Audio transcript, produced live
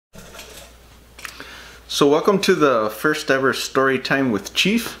So welcome to the first ever story time with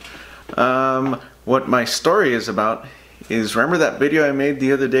Chief. What my story is about is, remember that video I made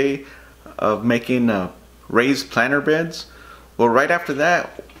the other day of making raised planter beds? Well, right after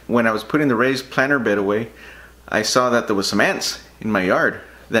that, when I was putting the raised planter bed away, I saw that there was some ants in my yard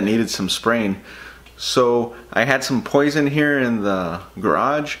that needed some spraying. So I had some poison here in the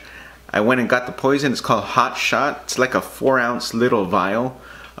garage. I went and got the poison. It's called Hot Shot. It's like a 4-ounce little vial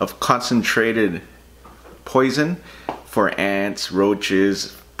of concentrated poison for ants,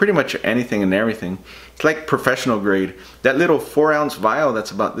 roaches, pretty much anything and everything. It's like professional grade. That little 4-ounce vial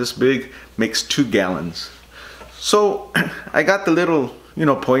that's about this big makes 2 gallons. So I got the little,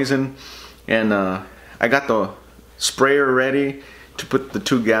 poison, and I got the sprayer ready to put the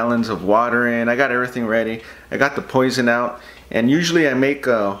 2 gallons of water in. I got everything ready. I got the poison out, and usually I make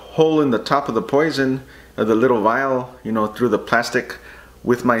a hole in the top of the poison, of the little vial, through the plastic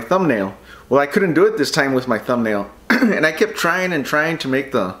with my thumbnail. Well, I couldn't do it this time with my thumbnail. And I kept trying and trying to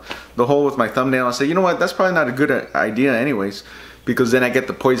make the hole with my thumbnail. I said, you know what, that's probably not a good idea anyways, because then I get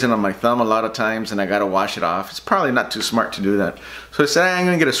the poison on my thumb a lot of times and I gotta wash it off. It's probably not too smart to do that. So I said, I'm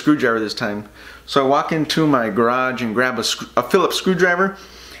gonna get a screwdriver this time. So I walk into my garage and grab a Phillips screwdriver,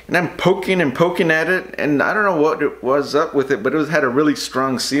 and I'm poking and poking at it, and I don't know what it was up with it, but it had a really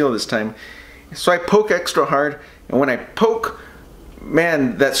strong seal this time. So I poke extra hard, and when I poke,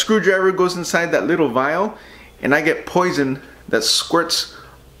 man, that screwdriver goes inside that little vial, and I get poison that squirts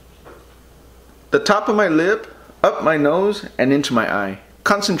the top of my lip, up my nose, and into my eye.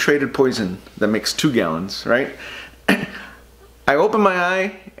 Concentrated poison that makes 2 gallons, right? I open my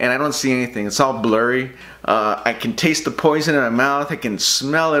eye and I don't see anything. It's all blurry. I can taste the poison in my mouth. I can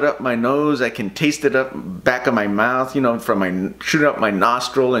smell it up my nose. I can taste it up back of my mouth, from shooting up my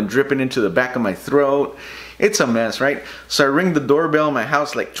nostril and dripping into the back of my throat. It's a mess, right? So I ring the doorbell in my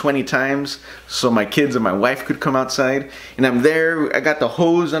house like 20 times so my kids and my wife could come outside. And I'm there, I got the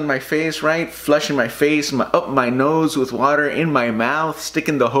hose on my face, right? Flushing my face, up my nose with water, in my mouth,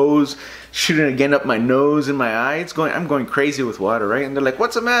 sticking the hose, shooting again up my nose and my eye. I'm going crazy with water, right? And they're like,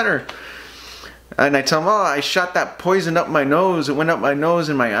 what's the matter? And I tell them, oh, I shot that poison up my nose. It went up my nose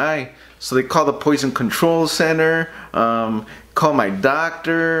and my eye. So they call the poison control center, call my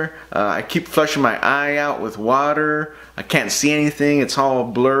doctor. I keep flushing my eye out with water. I can't see anything. It's all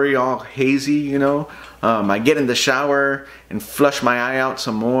blurry, all hazy, I get in the shower and flush my eye out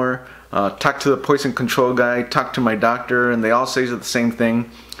some more. Talk to the poison control guy, talk to my doctor, and they all say the same thing.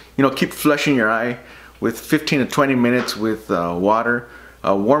 Keep flushing your eye with 15 to 20 minutes with water,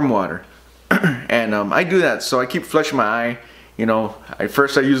 warm water. And I do that, so I keep flushing my eye.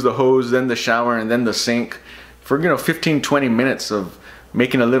 First I use the hose, then the shower, and then the sink for 15-20 minutes of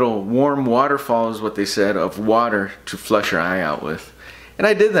making a little warm waterfall, is what they said, of water to flush your eye out with. And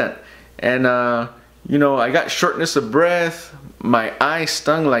I did that, and I got shortness of breath. My eye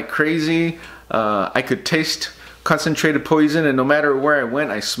stung like crazy. I could taste concentrated poison, and no matter where I went,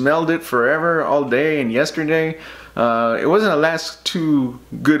 I smelled it forever, all day and yesterday. It wasn't a last too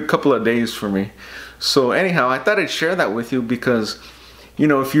good couple of days for me. So anyhow, I thought I'd share that with you because,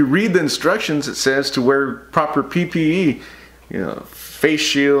 if you read the instructions, it says to wear proper PPE, face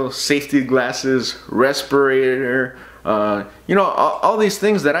shield, safety glasses, respirator, all these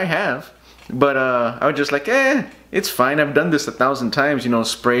things that I have. But I was just like, it's fine. I've done this 1,000 times,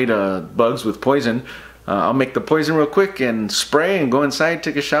 sprayed bugs with poison. I'll make the poison real quick and spray and go inside,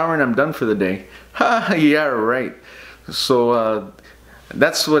 take a shower, and I'm done for the day. Ha, yeah, right. So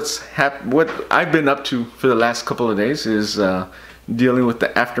that's what I've been up to for the last couple of days, is dealing with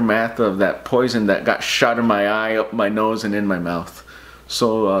the aftermath of that poison that got shot in my eye, up my nose, and in my mouth.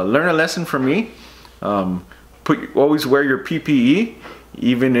 So learn a lesson from me. Always wear your PPE,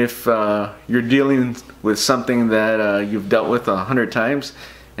 even if you're dealing with something that you've dealt with 100 times,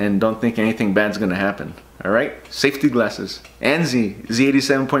 and don't think anything bad's gonna happen. All right, safety glasses, ANSI,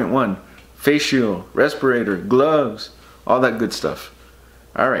 Z87.1, face shield, respirator, gloves, all that good stuff.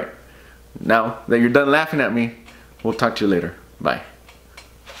 All right, now that you're done laughing at me, we'll talk to you later. Bye.